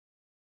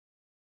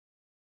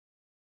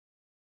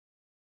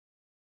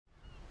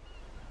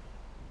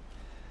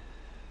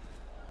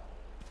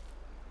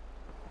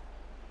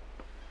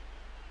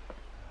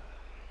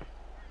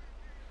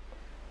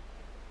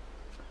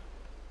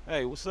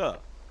Hey, what's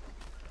up?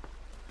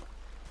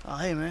 Oh,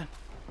 hey, man.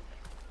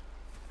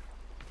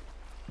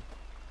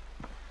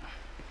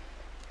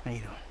 How you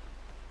doing?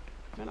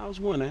 Man, I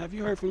was wondering, have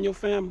you heard from your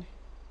family?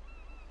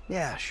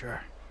 Yeah,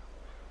 sure.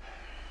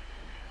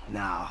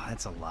 No,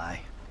 that's a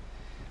lie.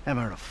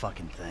 Haven't heard a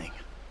fucking thing.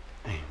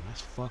 Damn, that's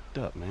fucked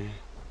up, man.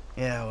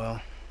 Yeah,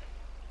 well,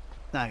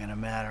 not gonna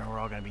matter. We're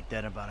all gonna be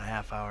dead in about a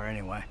half hour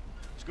anyway.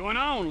 What's going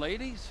on,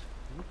 ladies?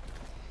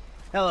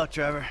 Hello,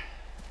 Trevor.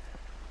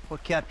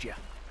 What kept you?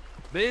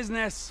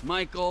 Business,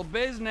 Michael,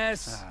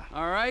 business.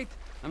 All right?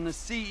 I'm the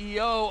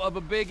CEO of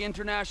a big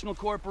international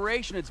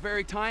corporation. It's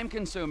very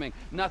time-consuming.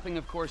 Nothing,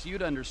 of course,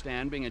 you'd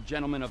understand, being a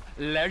gentleman of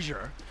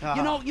leisure.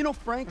 You know,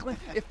 Franklin,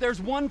 if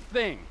there's one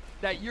thing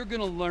that you're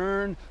gonna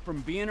learn from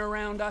being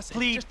around us...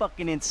 Please,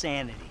 fucking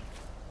insanity.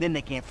 Then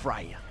they can't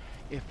fry you.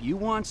 If you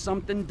want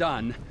something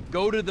done,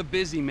 go to the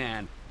busy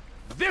man.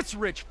 This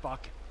rich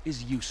fuck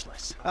is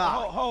useless.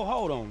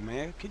 Hold on,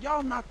 man. Can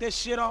y'all knock that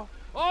shit off?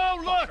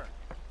 Oh, look!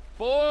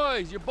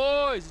 Boys, you're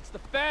boys. It's the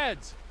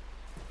feds.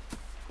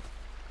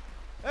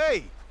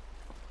 Hey!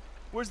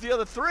 Where's the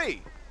other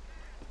three?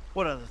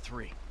 What other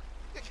three?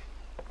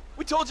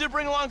 We told you to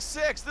bring along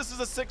 6. This is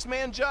a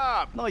 6-man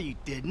job. No, you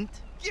didn't.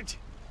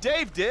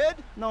 Dave did?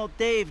 No,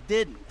 Dave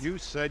didn't. You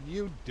said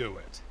you'd do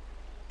it.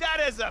 That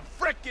is a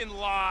frickin'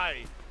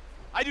 lie.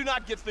 I do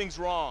not get things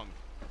wrong.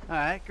 All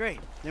right, great.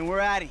 Then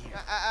we're out of here.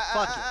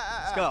 Fuck it.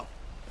 Let's go.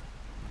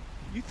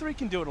 You 3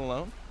 can do it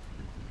alone.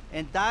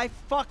 And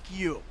fuck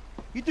you.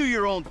 You do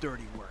your own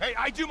dirty work. Hey,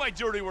 I do my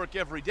dirty work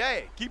every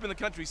day, keeping the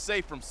country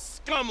safe from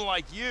scum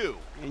like you.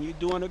 And you're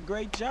doing a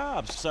great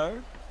job,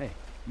 sir. Hey,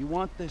 you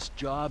want this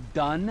job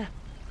done?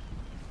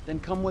 Then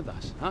come with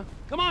us, huh?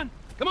 Come on,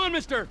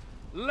 Mr.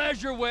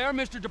 Leisureware,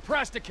 Mr.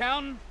 Depressed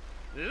Accountant.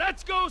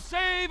 Let's go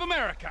save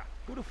America.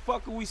 Who the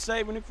fuck are we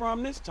saving it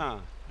from this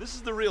time? This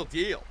is the real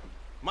deal.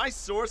 My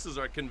sources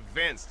are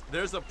convinced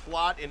there's a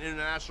plot in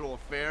international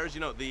affairs,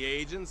 you know, the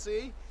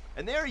agency,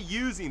 and they're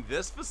using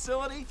this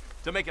facility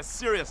to make a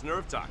serious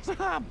nerve toxin.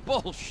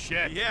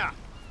 Bullshit. Yeah.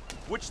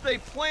 Which they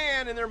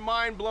plan in their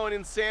mind-blowing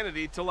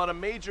insanity to let a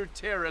major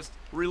terrorist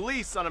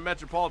release on a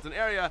metropolitan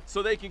area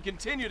so they can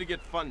continue to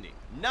get funding.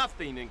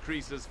 Nothing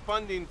increases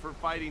funding for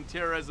fighting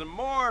terrorism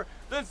more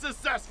than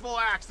successful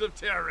acts of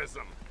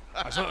terrorism.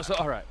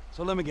 All right.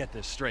 So let me get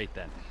this straight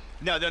then.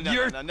 No,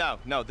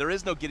 there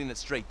is no getting it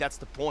straight. That's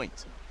the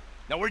point.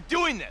 Now we're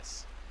doing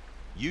this.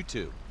 You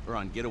two are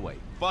on getaway.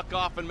 Fuck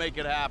off and make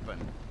it happen.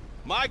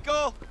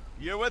 Michael,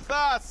 you're with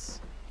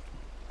us.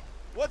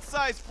 What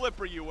size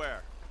flipper you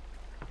wear?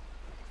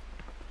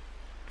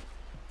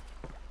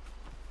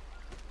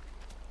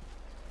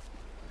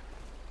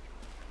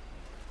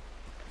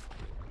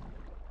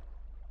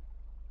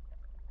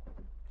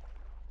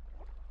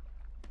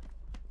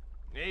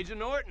 Agent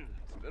Norton,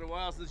 it's been a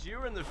while since you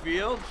were in the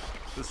field.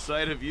 The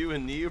sight of you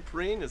in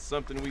neoprene is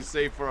something we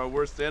save for our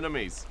worst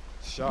enemies.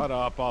 Shut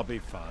up, I'll be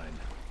fine.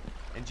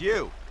 And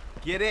you,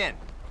 get in.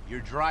 You're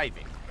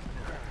driving.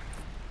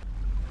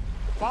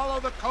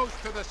 Follow the coast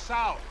to the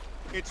south.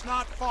 It's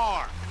not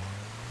far.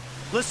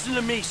 Listen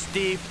to me,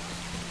 Steve.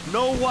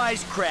 No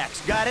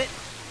wisecracks, got it?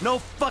 No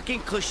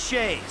fucking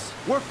cliches.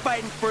 We're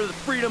fighting for the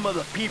freedom of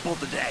the people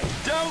today.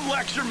 Don't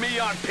lecture me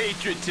on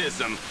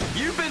patriotism.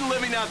 You've been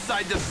living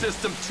outside the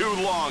system too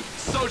long.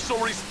 Social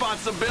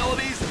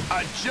responsibilities,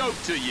 a joke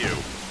to you.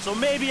 So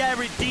maybe I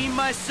redeem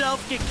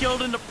myself, get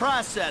killed in the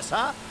process,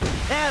 huh?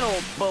 That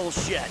old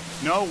bullshit.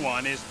 No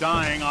one is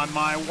dying on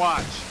my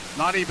watch.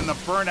 Not even the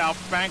burnout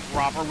bank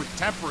robber with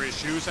temper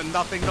issues and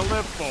nothing to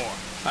live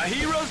for. A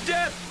hero's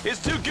death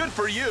is too good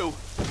for you.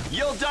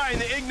 You'll die in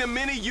the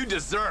ignominy you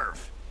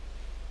deserve.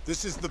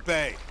 This is the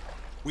bay.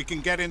 We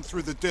can get in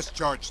through the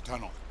discharge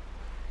tunnel.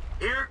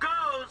 Here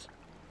goes.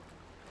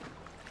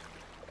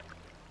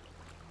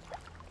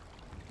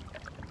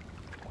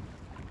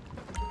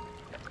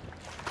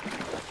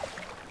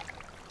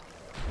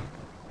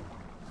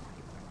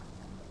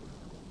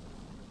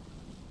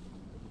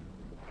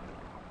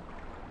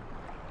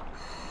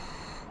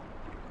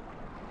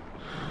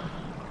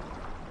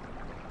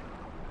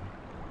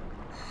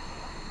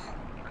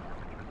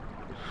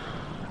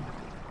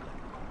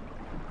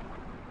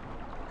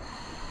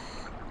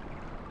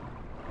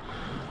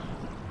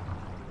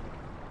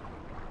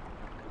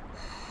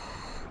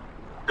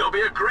 There'll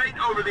be a grate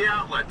over the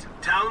outlet.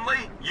 Townley,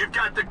 you've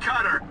got the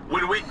cutter.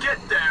 When we get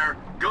there,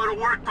 go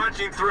to work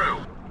punching through.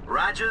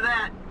 Roger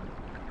that.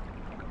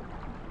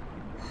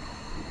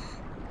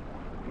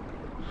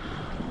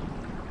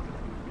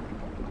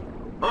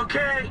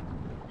 Okay.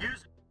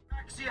 Use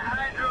Maxi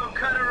Hydro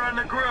cutter on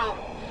the grill.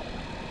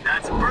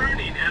 That's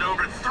burning at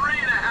over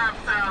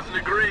 3,500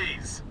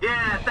 degrees.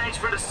 Yeah, thanks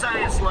for the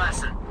science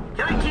lesson.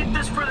 Can I keep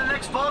this for the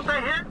next vault I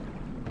hit?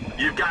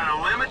 You've got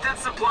a limited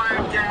supply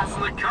of gas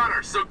in the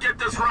cutter, so get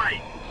this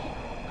right.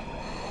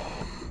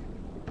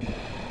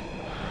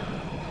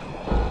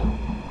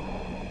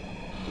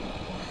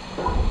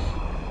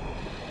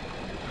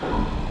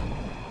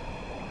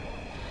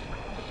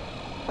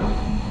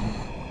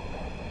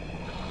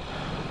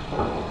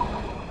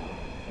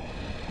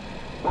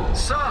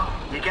 So,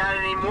 you got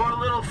any more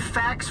little intel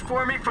facts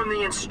for me from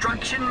the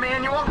instruction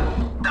manual?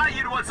 Thought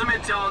you'd want some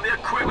intel on the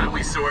equipment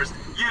we sourced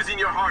using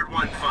your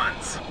hard-won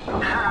funds.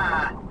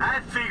 Ha! I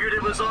figured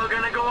it was all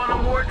gonna go on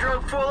a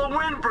wardrobe full of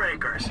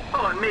windbreakers.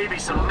 Oh, and maybe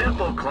some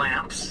nipple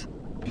clamps.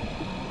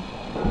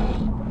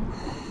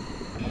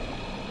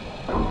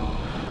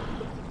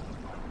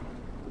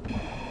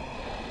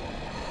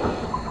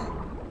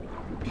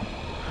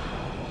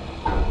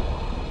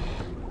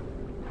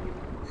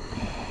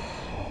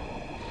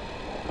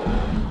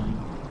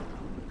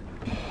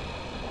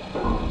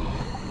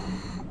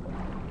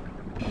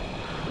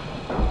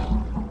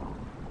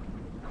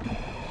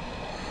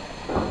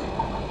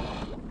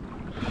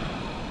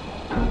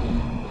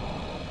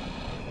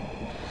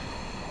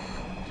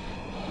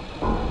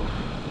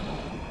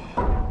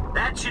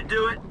 That should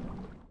do it.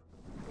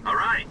 All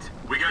right,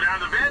 we go down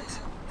the vent,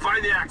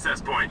 find the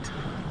access point.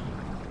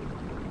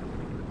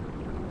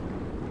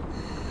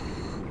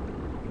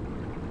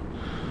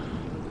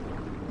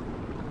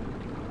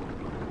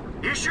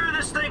 You sure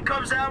this thing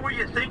comes out where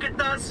you think it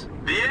does?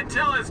 The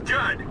intel is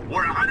good.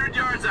 We're 100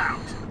 yards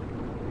out.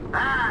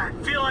 Ah,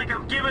 I feel like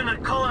I'm giving a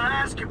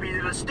colonoscopy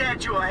to the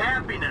Statue of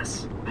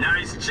Happiness.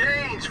 Nice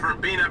change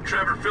from beating up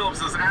Trevor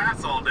Phillips's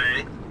ass all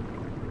day.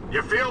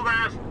 You feel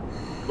that?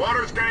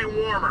 Water's getting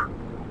warmer.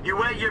 You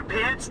wet your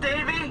pants,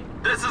 Davey?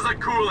 This is a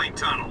cooling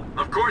tunnel.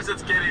 Of course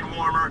it's getting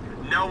warmer.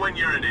 No one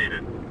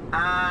urinated.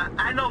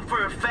 I know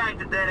for a fact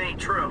that that ain't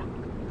true.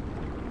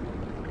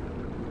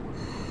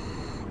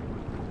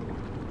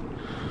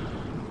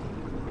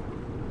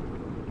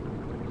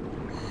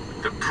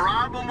 The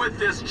problem with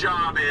this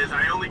job is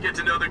I only get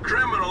to know the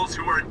criminals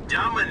who are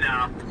dumb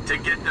enough to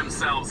get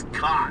themselves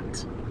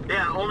caught.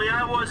 Yeah, only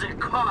I wasn't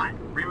caught,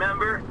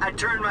 remember? I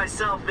turned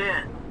myself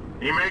in.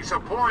 He makes a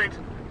point.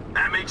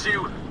 That makes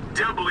you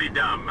doubly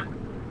dumb.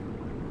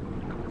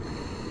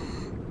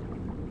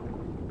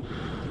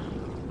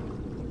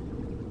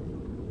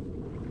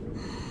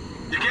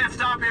 You can't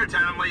stop here,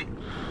 Townley.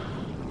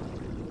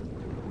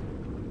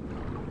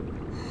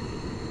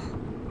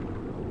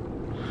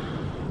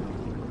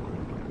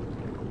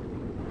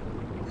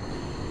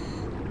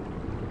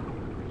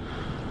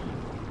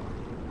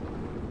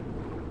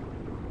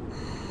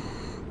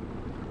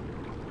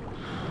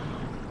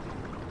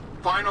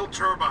 Final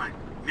turbine.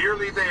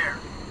 Nearly there.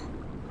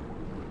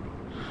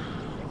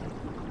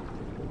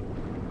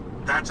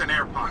 That's an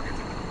air pocket.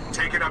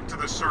 Take it up to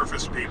the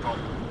surface, people.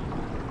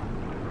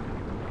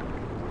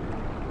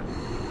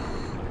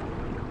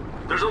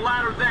 There's a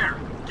ladder there.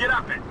 Get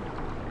up it.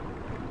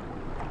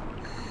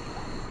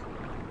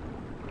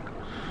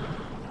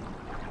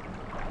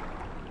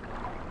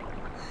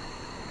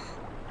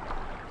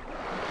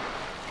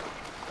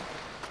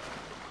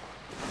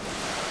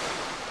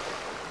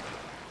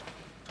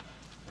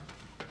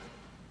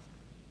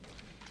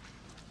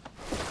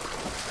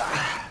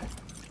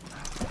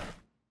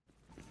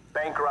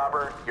 Bank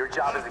robber, your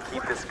job is to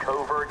keep this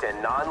covert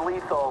and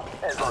non-lethal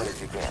as long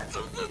as you can.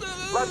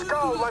 Let's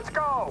go, let's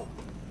go!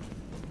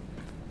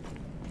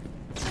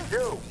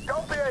 You,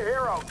 don't be a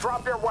hero.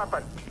 Drop your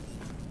weapon.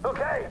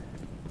 Okay,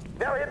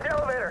 now hit the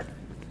elevator.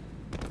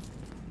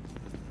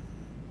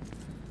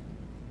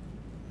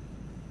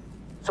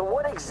 So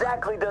what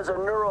exactly does a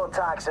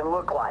neurotoxin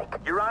look like?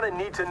 You're on a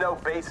need-to-know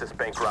basis,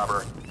 bank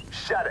robber.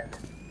 Shut it.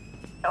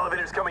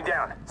 Elevator's coming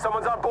down.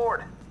 Someone's on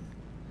board.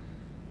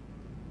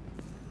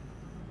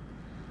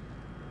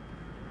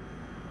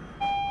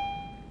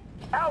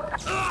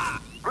 Out!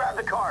 Grab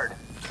the card.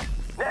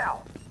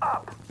 Now,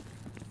 up.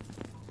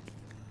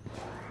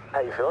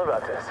 How you feeling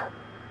about this?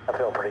 I'm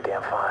feeling pretty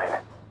damn fine.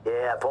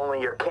 Yeah, if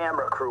only your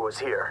camera crew was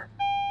here.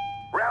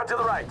 Round to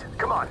the right.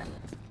 Come on.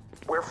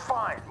 We're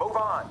fine. Move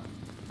on.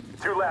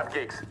 2 lab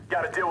geeks.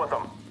 Gotta deal with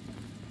them.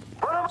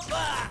 Put 'em.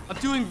 I'm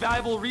doing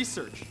valuable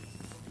research.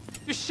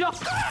 Just shut.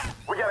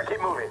 We gotta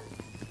keep moving.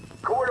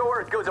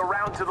 Corridor goes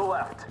around to the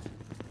left.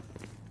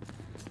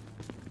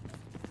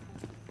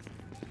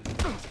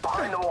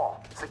 Behind the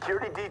wall.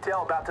 Security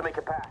detail about to make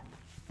a pass.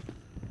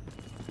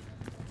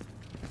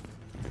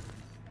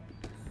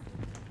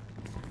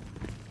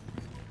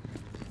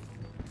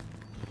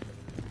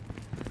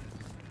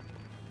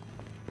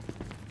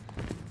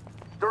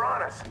 They're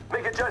on us.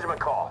 Make a judgment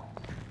call.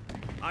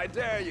 I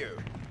dare you.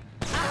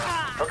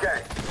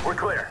 Okay, we're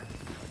clear.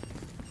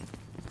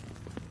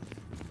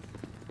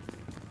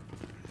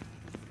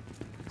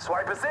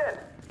 Swipe us in.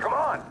 Come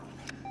on.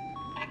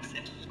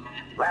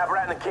 Lab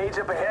rat in the cage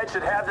up ahead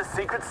should have the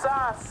secret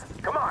sauce.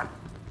 Come on.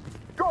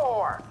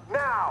 Door,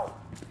 now!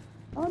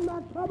 I'm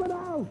not coming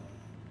out.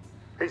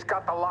 He's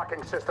got the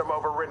locking system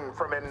overridden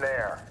from in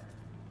there.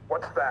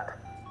 What's that?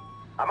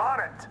 I'm on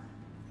it.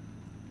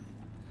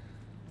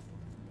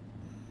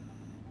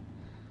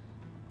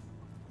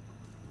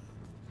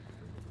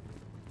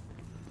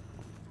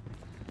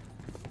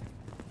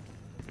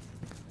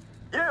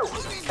 You,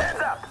 hands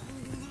up.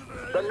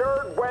 The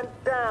nerd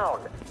went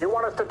down. You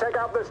want us to take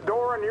out this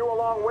door and you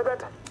along with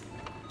it?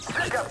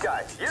 Stick up,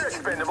 guy. You're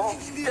expendable.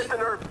 Hit the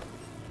nerve.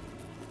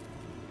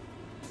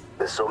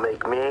 This'll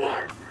make me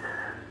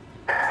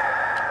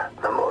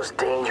the most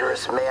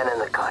dangerous man in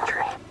the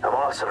country. I'm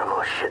also the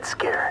most shit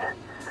scared.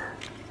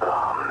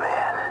 Oh,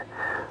 man.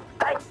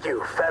 Thank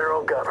you,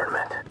 federal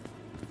government.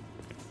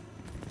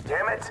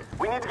 Damn it!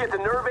 We need to get the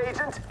nerve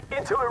agent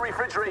into a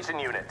refrigeration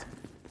unit.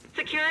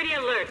 Security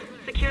alert.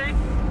 Security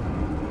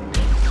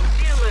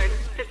alert.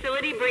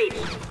 Facility breach.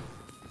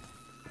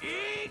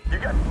 You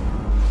got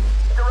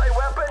the right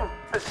weapon?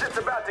 This shit's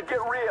about to get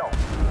real.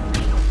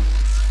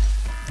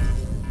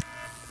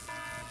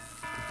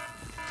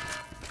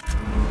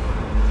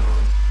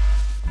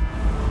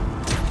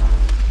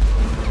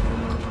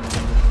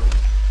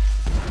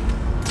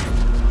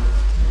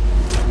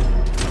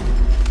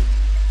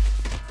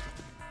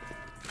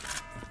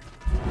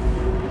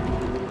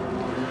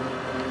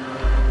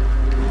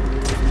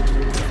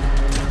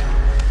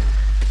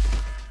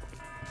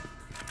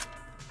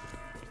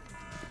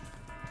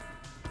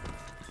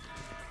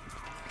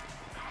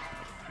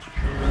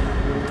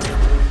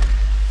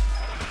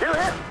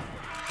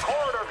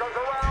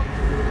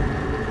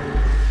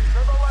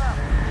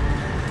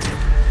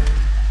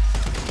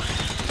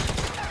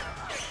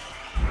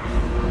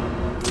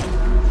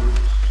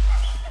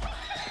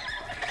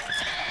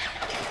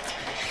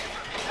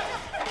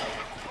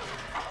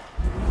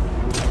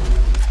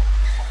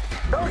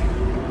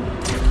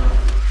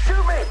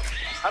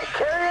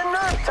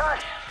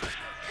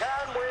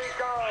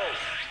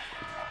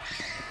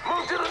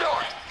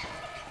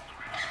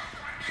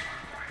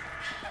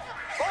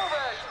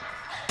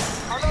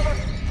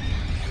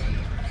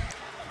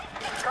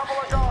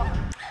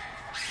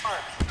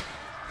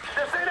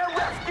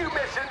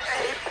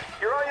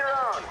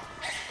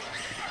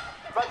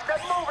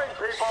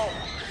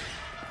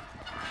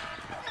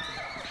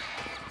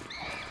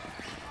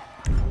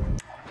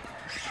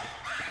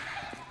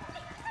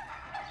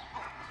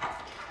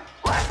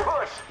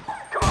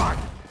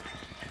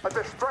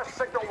 Distress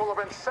signal will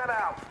have been sent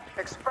out.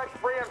 Expect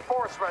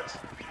reinforcements.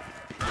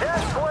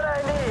 Just what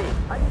I need.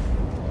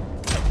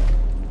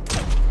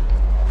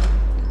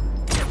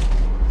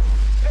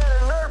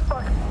 Got a nerve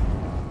fuck.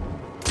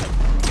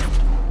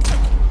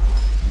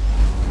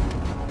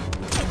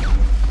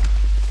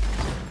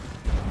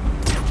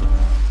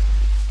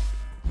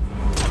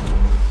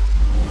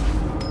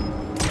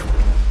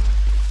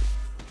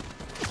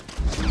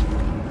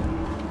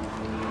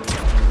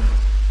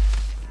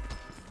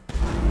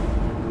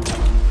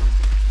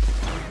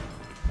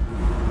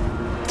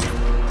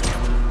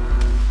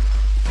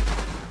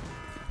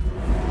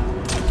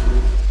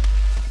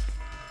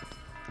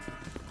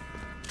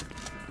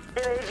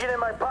 Agent in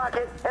my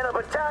pocket and a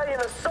battalion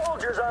of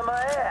soldiers on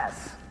my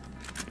ass.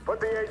 Put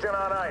the agent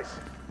on ice.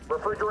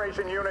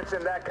 Refrigeration units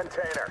in that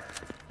container.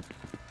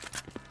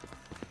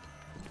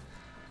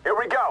 Here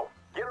we go.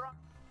 Get her on.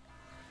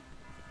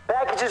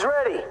 Package is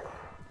ready.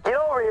 Get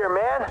over here,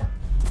 man.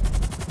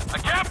 I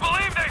can't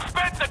believe they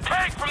spent the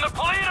tank from the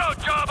Polito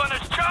job on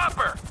this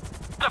chopper.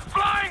 The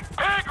flying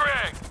pig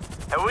rig.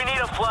 And we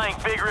need a flying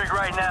pig rig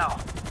right now.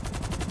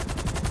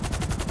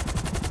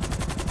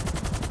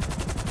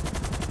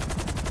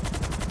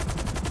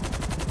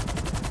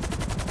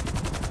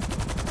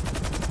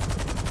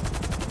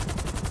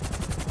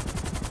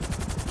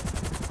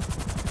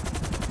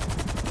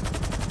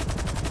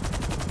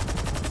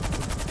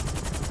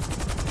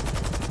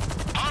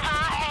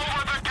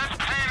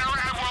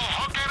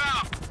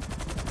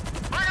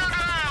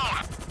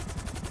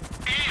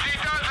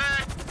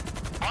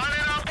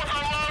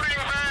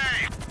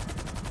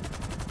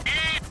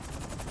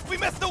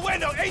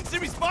 Agency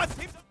response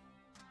team.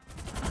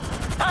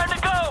 Time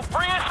to go!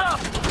 Bring us up!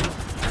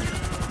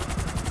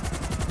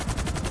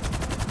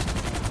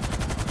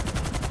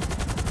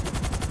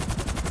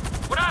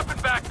 What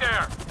happened back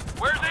there?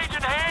 Where's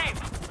Agent Haynes?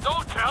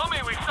 Don't tell me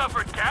we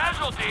suffered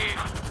casualties.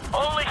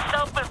 Only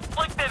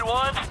self-inflicted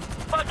ones.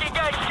 Fucking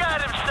guy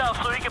shot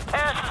himself so he could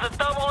pass as a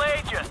double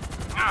agent.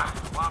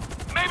 Well,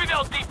 maybe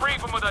they'll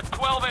debrief him with a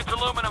 12-inch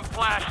aluminum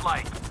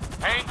flashlight.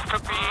 Haynes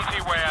took the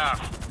easy way out.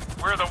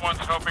 We're the ones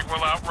hoping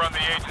we'll outrun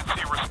the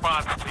agency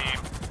response team.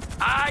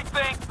 I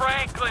think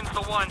Franklin's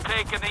the one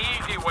taking the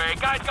easy way.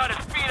 Guy's got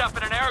his feet up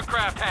in an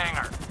aircraft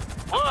hangar.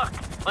 Look,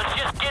 let's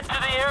just get to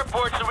the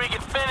airport so we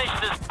can finish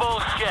this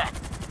bullshit.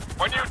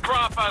 When you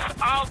drop us,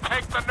 I'll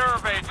take the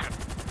nerve agent.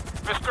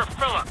 Mr.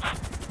 Phillips,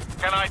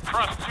 can I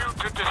trust you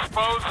to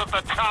dispose of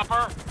the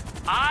chopper?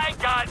 I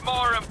got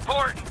more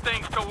important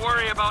things to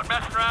worry about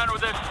messing around with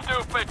this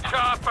stupid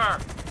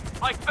chopper.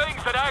 Like things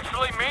that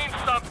actually mean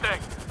something.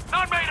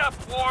 Not made-up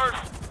wars,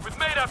 with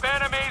made-up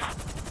enemies.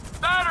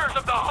 Matters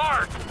of the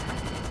heart.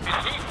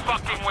 Is he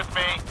fucking with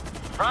me?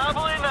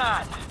 Probably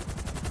not.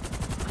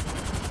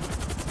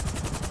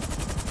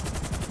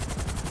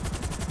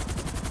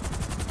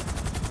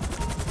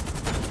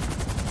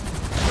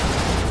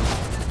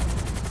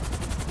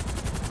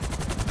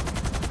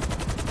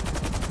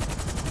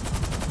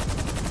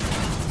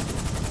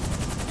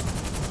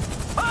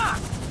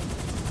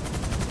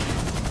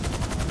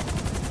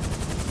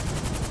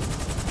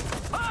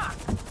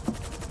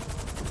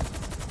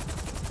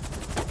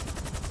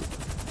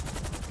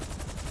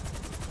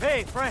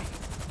 Hey, Frank.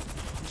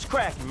 It's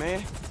cracking,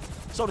 man.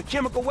 So the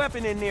chemical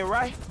weapon in there,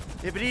 right?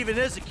 If it even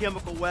is a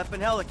chemical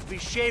weapon, hell, it could be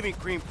shaving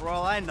cream for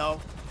all I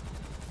know.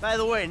 By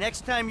the way,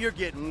 next time you're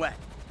getting wet.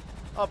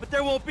 Oh, but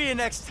there won't be a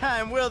next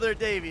time, will there,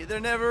 Davey? There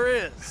never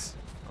is.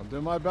 I'll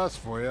do my best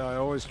for you. I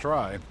always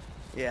try.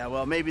 Yeah,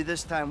 well, maybe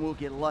this time we'll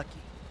get lucky.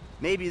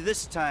 Maybe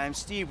this time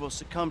Steve will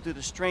succumb to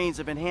the strains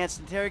of enhanced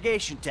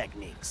interrogation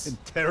techniques.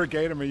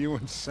 Interrogate him? Are you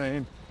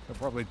insane? They're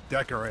probably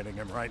decorating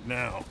him right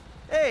now.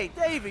 Hey,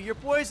 Davey, your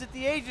boys at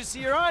the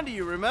agency are onto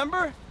you,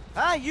 remember?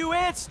 Huh? You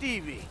and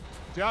Stevie.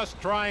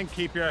 Just try and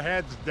keep your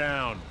heads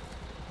down.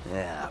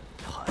 Yeah,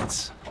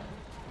 putz.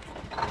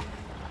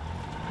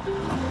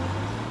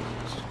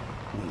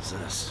 What's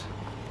this?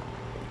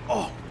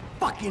 Oh,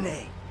 fucking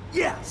A.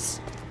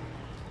 Yes!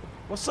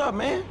 What's up,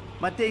 man?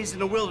 My days in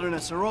the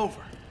wilderness are over.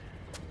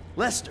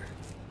 Lester,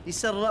 he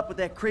settled up with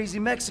that crazy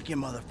Mexican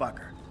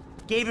motherfucker.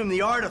 Gave him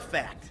the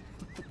artifact.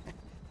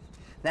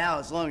 Now,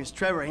 as long as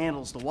Trevor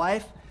handles the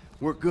wife,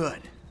 we're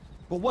good.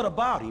 But what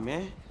about him,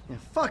 man? Yeah,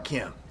 fuck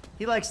him.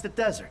 He likes the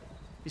desert.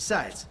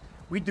 Besides,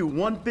 we do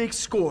one big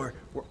score,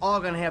 we're all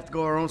gonna have to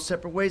go our own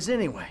separate ways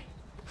anyway.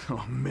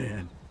 Oh,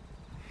 man.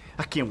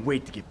 I can't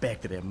wait to get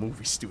back to that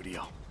movie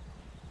studio.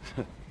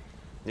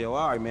 Yo,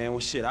 all right, man. Well,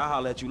 shit, I'll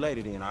holler at you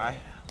later then, all right?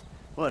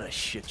 What a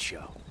shit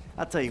show.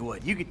 I'll tell you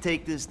what, you could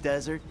take this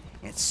desert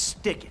and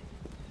stick it.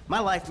 My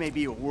life may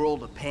be a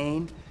world of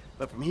pain,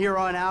 but from here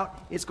on out,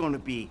 it's going to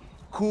be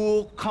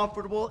cool,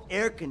 comfortable,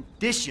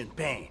 air-conditioned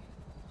pain.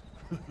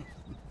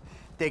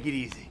 Take it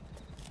easy.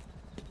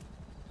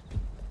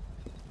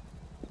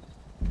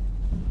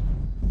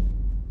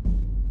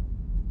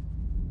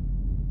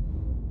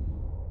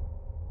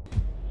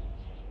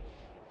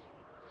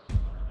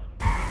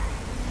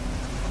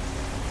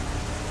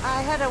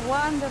 I had a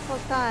wonderful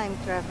time,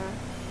 Trevor.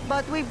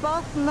 But we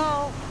both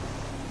know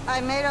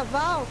I made a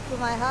vow to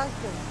my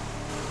husband.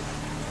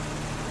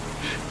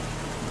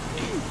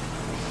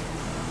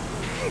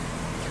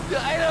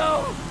 I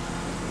know!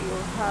 You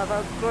have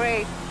a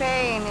great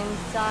pain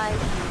inside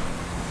you,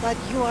 but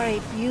you are a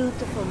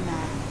beautiful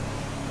man.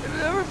 I've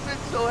never been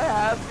so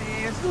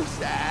happy and so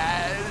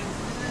sad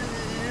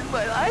in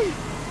my life.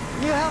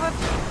 You have a...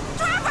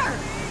 Trevor!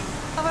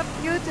 Have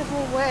a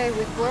beautiful way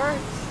with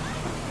words.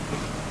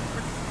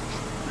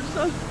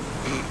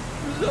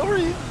 For some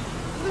reason,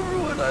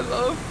 everyone I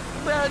love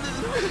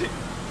abandoned me.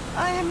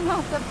 I am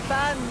not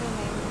abandoning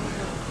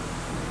you.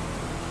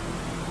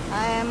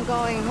 I am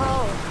going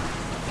home.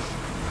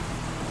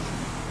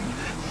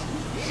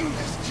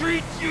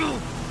 Mistreat you!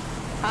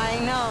 I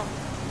know.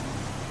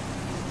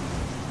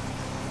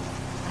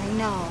 I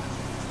know.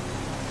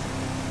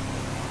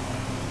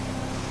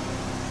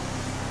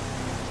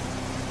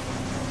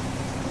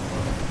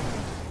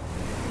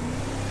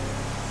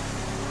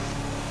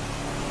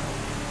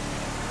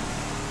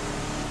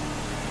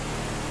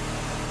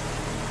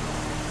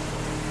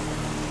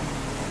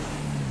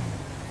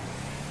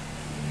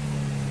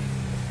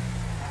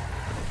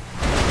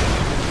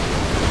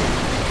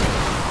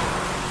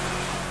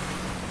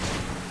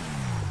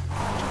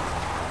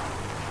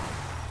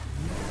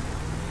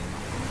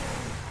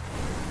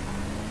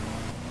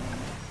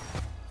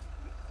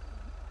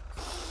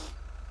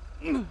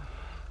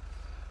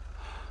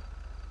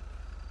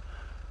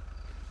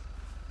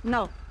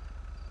 No.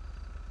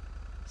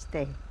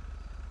 Stay.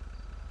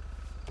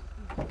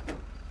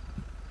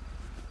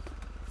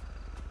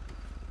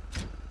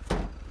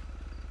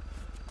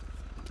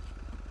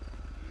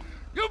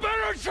 You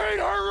better treat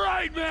her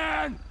right,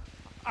 man!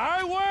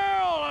 I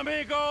will,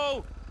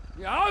 amigo!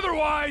 Yeah,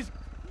 otherwise,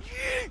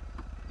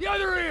 the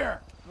other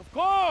ear! Of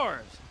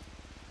course!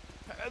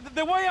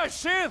 The way I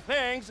see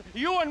things,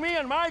 you and me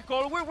and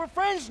Michael, we're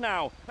friends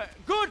now.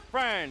 Good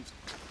friends.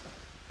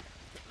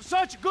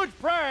 Such good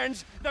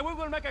friends that we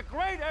will make a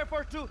great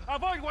effort to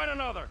avoid one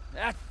another.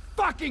 That's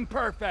fucking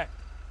perfect!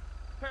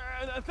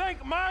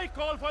 Thank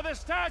Michael for the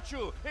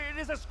statue. It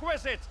is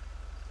exquisite.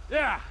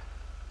 Yeah.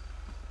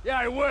 Yeah,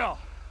 I will.